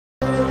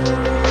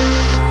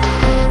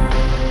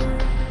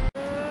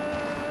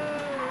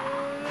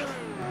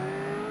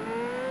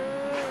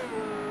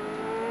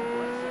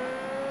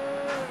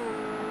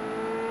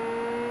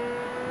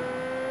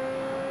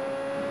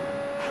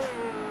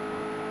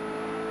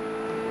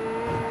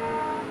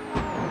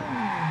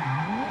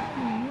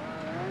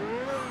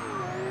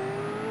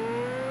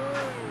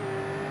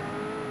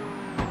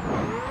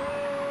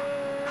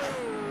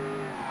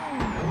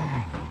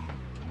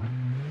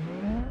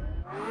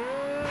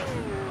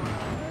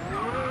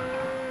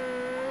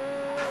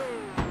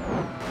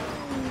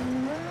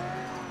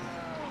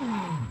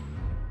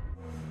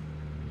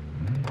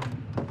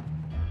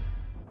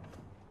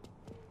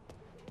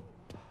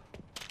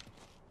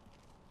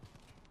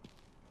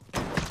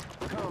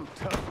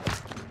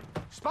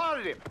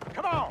spotted him.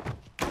 Come on.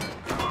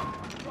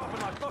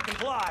 Dropping my fucking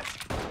flies.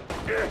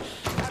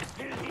 I'm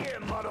still here,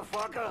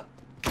 motherfucker.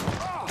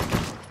 Oh.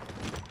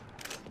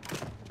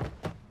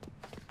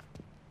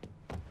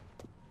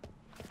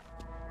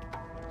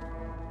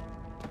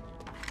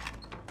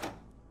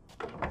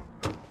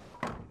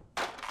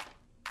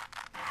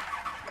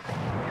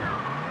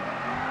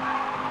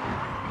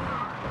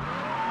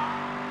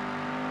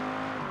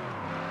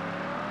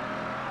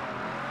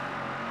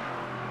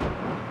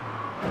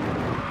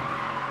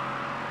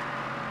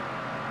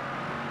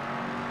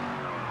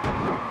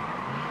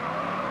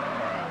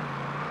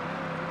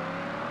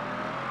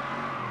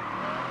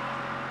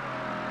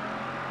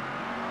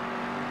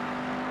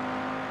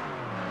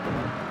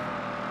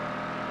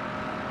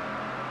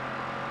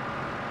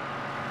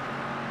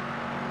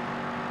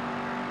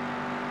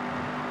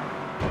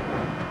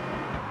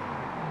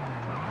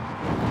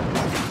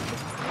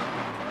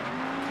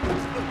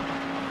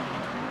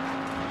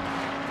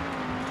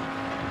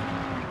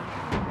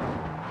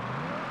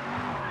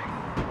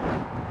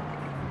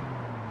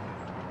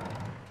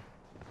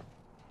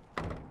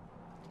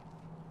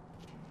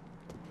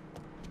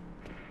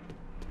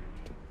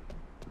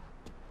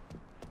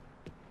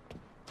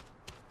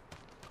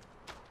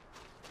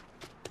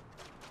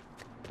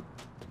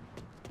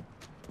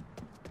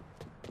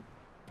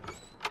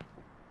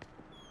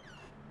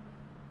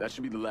 That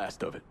should be the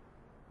last of it.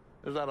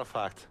 Is that a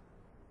fact?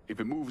 If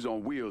it moves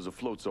on wheels or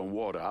floats on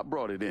water, I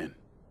brought it in.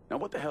 Now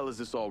what the hell is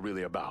this all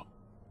really about?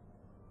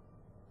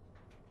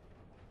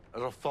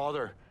 As a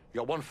father, you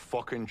got one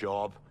fucking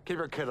job. Keep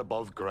your kid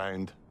above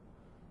ground.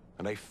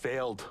 And they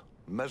failed.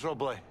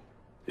 Miserably.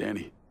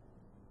 Danny,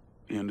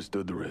 he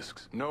understood the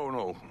risks.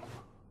 No.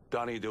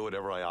 Danny did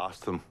whatever I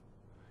asked him.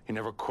 He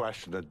never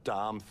questioned a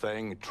damn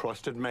thing. He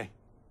trusted me.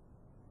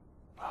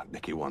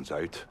 Nikki wants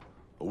out.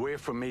 Away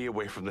from me,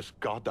 away from this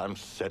goddamn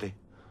city.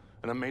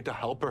 And I'm made to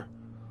help her.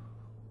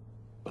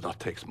 But that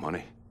takes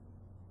money.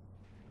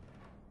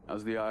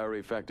 How's the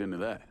IRA factor into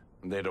that?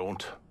 They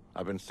don't.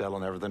 I've been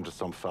selling everything to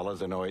some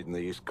fellas I know out in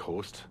the East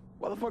Coast.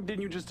 Why the fuck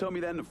didn't you just tell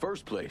me that in the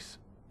first place?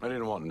 I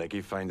didn't want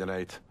Nikki finding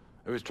out.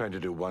 I was trying to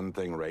do one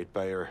thing right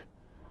by her.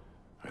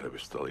 And I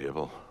was still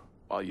able.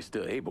 While you're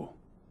still able?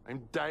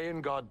 I'm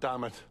dying,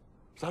 goddammit.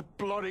 Is that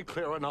bloody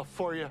clear enough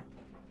for you?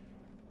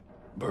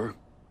 Burke,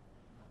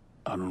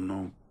 I don't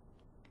know.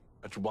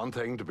 It's one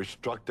thing to be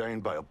struck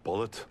down by a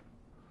bullet.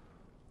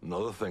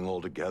 Another thing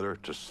altogether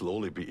to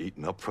slowly be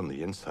eaten up from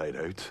the inside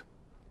out.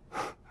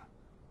 I've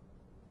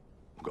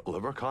got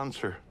liver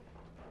cancer.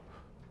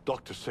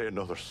 Doctors say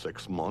another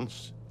 6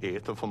 months,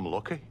 8 if I'm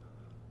lucky.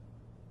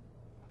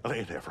 And I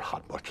ain't ever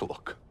had much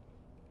luck.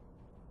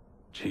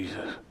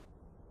 Jesus.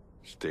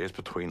 Stays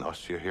between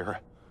us, you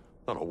hear?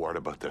 Not a word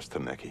about this to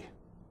Nikki.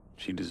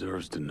 She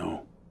deserves to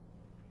know.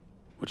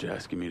 What you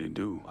asking me to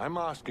do? I'm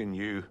asking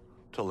you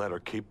to let her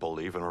keep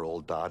believing her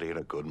old daddy ain't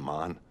a good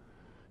man.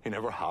 He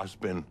never has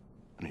been,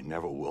 and he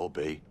never will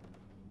be.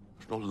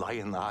 There's no lie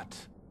in that.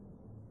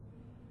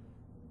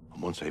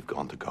 And once they've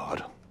gone to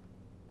God,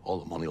 all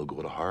the money will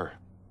go to her.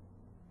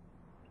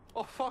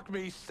 Oh, fuck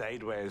me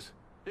sideways.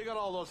 You got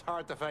all those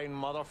hard-to-find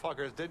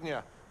motherfuckers, didn't you?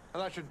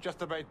 And that should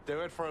just about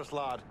do it for us,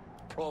 lad.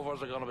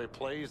 Provers are gonna be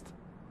pleased.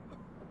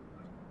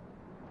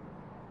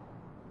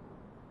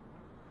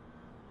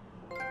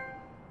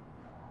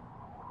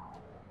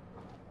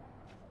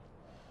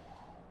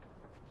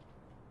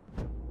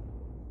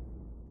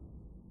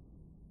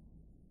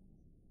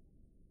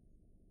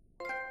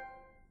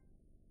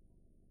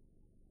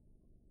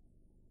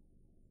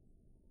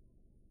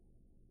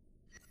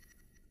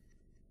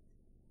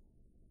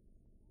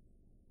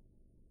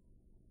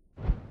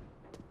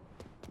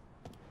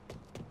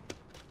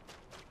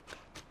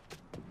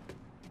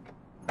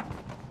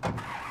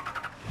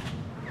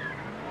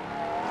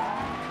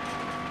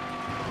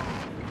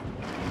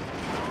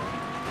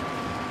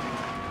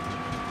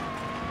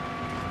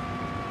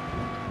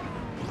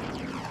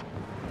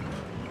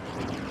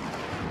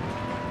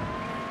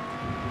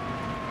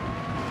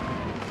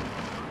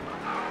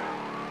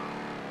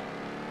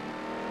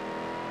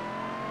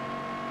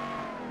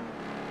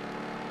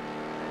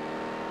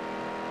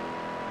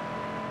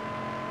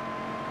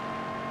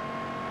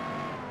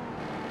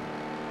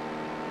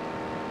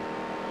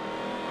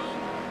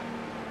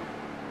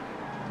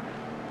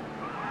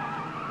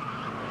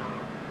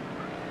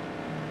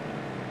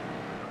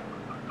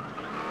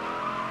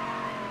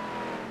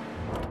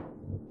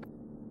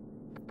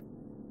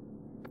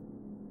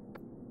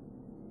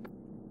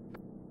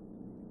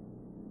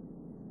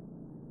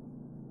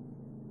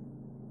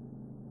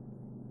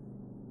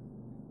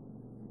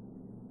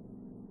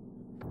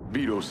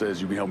 Vito says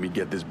you can help me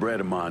get this bread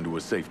of mine to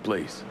a safe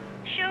place.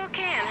 Sure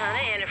can,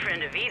 honey. And a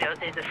friend of Vito's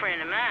is a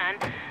friend of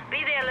mine.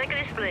 Be there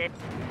lickety-split.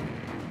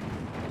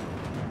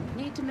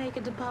 Need to make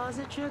a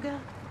deposit, sugar?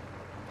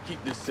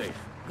 Keep this safe.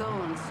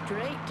 Going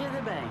straight to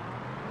the bank.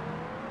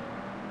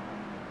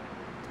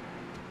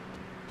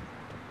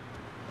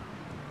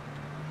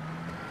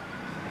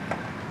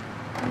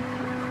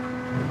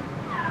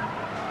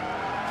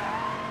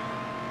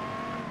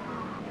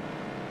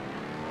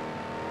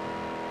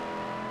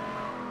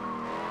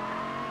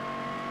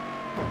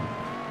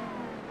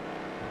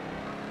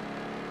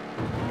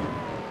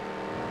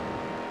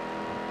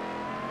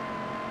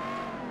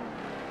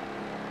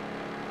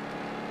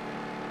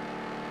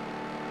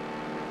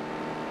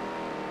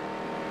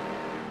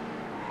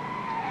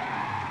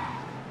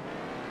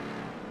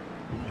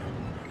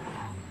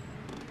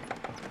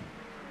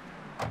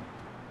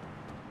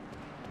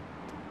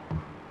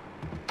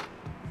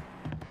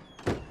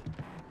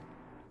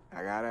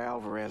 I got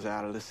Alvarez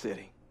out of the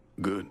city.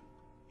 Good.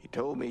 He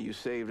told me you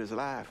saved his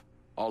life.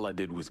 All I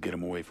did was get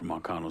him away from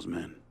Marcano's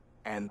men.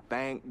 And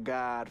thank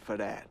God for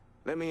that.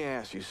 Let me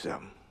ask you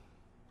something.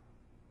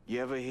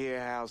 You ever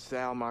hear how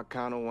Sal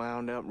Marcano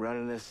wound up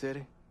running this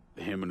city?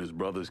 Him and his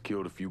brothers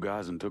killed a few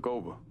guys and took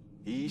over.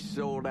 He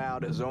sold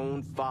out his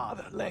own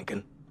father,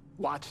 Lincoln.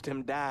 Watched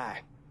him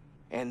die.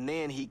 And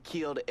then he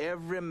killed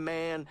every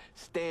man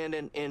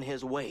standing in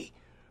his way.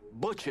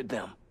 Butchered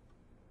them.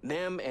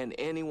 Them and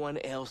anyone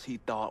else he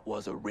thought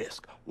was a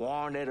risk,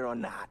 wanted or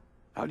not.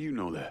 How do you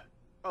know that?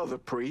 Other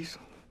priests.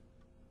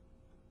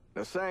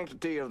 The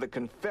sanctity of the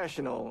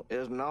confessional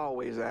isn't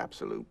always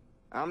absolute.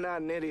 I'm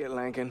not an idiot,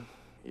 Lincoln.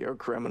 You're a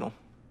criminal.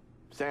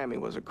 Sammy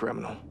was a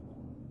criminal.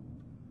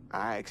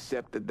 I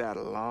accepted that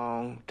a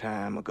long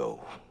time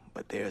ago.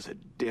 But there's a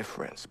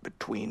difference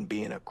between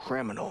being a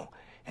criminal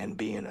and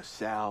being a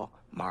Sal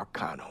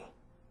Marcano.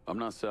 I'm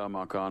not Sal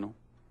Marcano.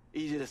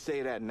 Easy to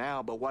say that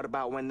now, but what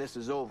about when this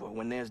is over,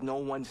 when there's no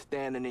one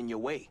standing in your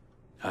way?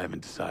 I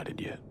haven't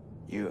decided yet.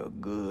 You're a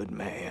good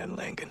man,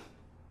 Lincoln.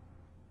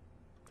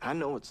 I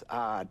know it's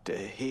odd to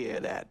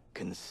hear that,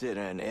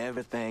 considering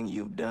everything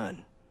you've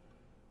done.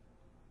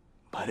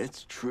 But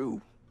it's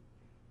true.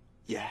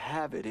 You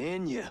have it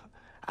in you.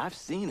 I've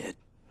seen it.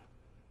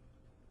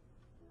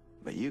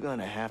 But you're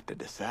gonna have to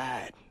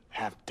decide,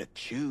 have to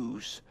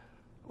choose,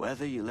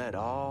 whether you let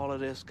all of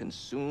this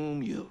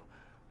consume you,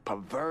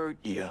 pervert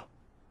you,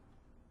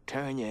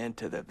 turn you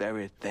into the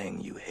very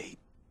thing you hate.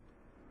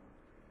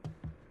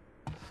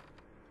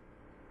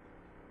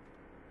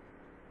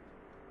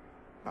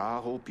 I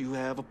hope you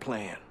have a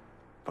plan.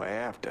 For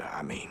after,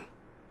 I mean.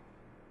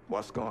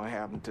 What's gonna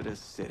happen to this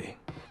city?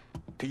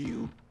 To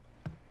you,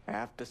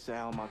 after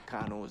Sal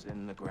Marcano's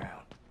in the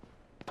ground.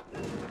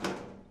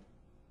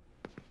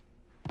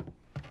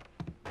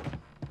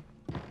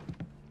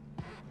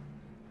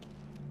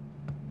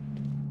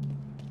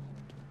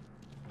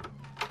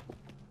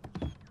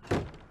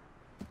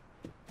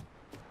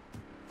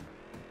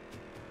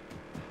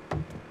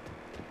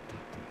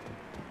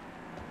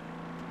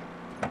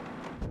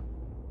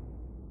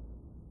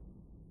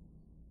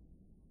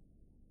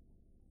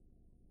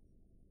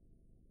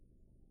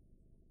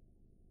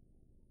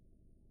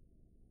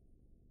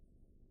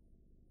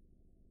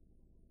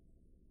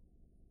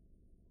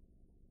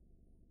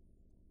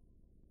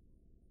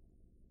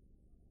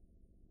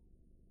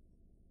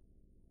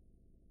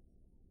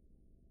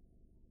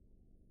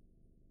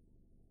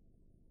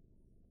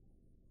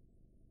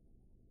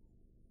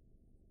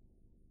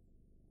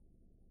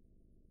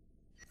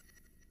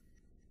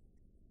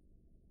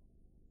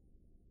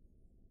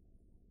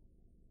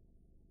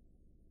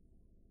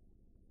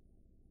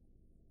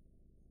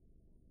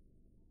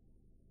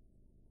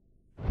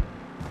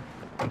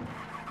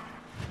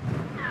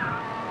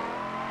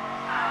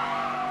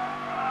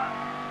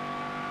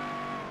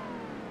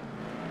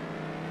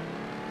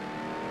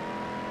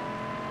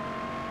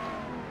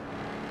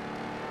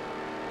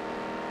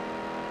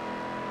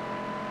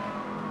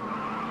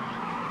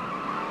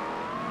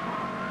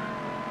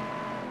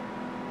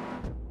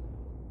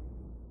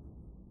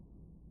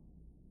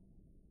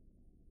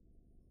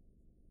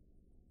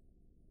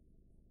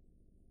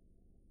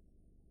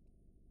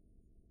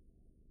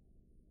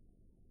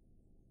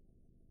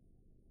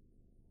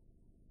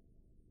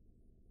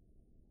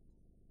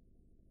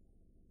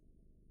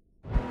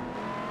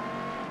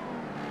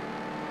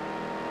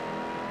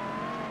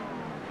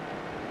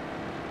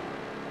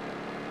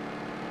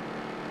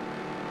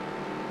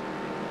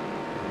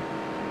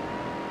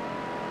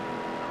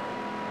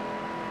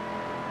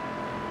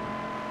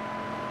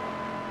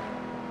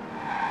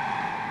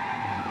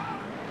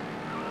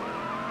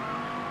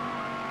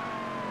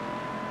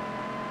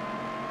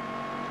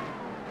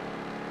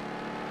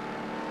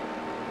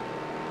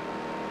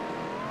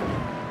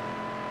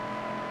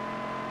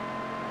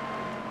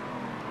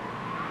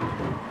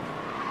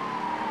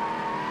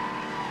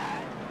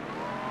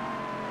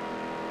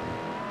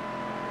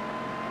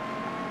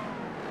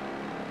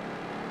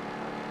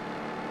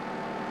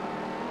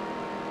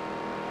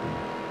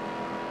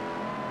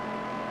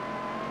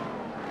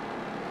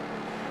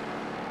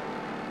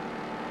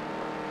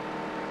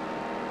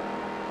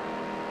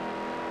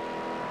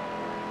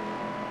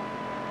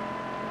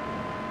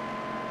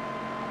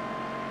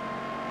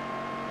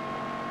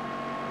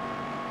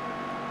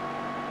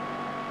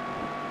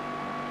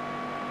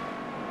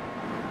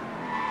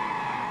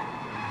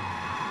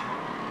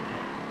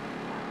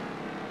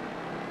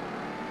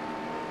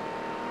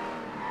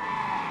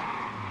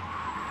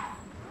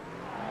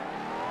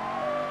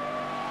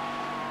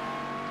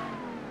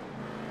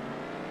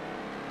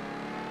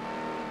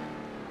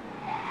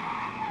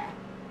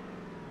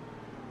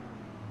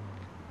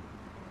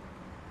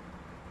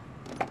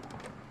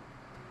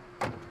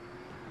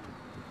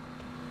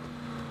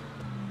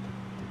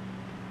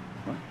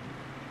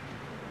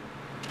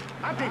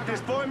 I think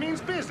this boy means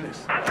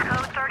business.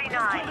 Code 39,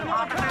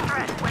 officer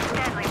threat with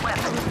deadly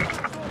weapon.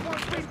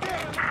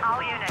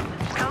 All units,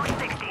 code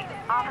 60,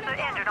 officer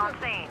injured on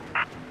scene.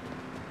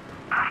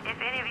 If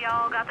any of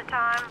y'all got the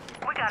time,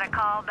 we got a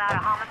call about a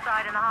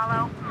homicide in the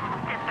Hollow.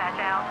 Dispatch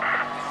out.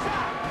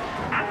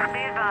 Be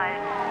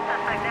advised,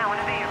 suspect now in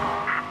a vehicle.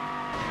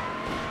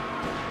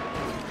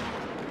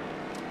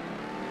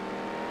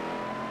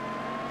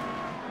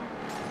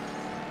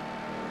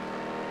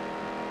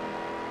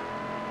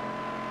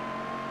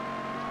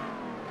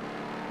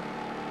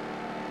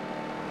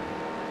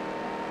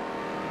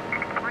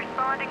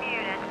 Responding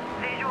units,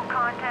 visual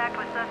contact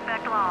with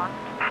suspect lost.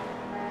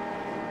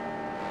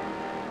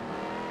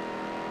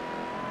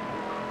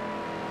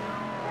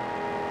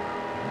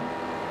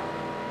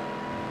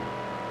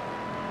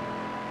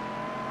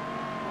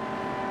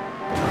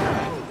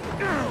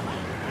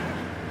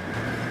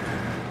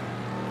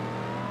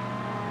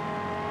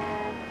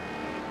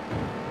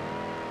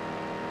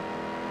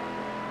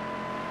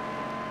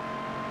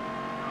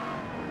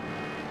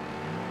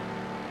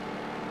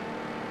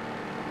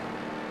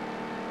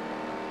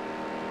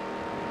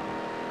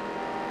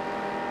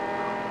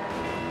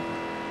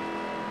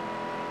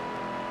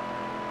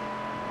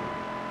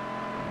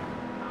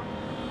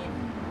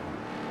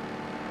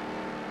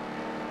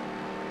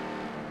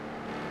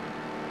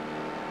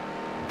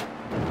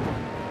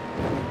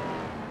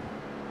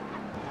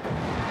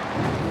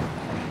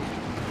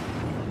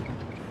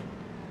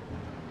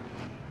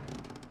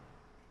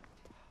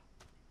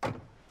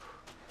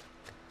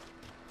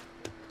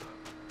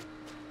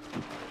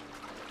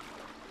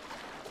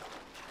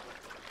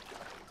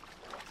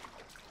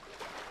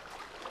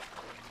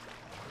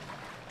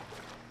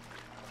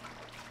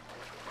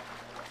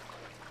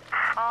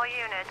 All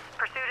units,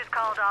 pursuit is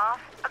called off.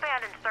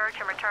 Abandon search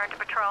and return to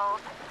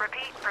patrols.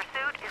 Repeat,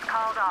 pursuit is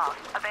called off.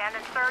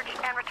 Abandon search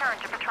and return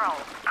to patrol.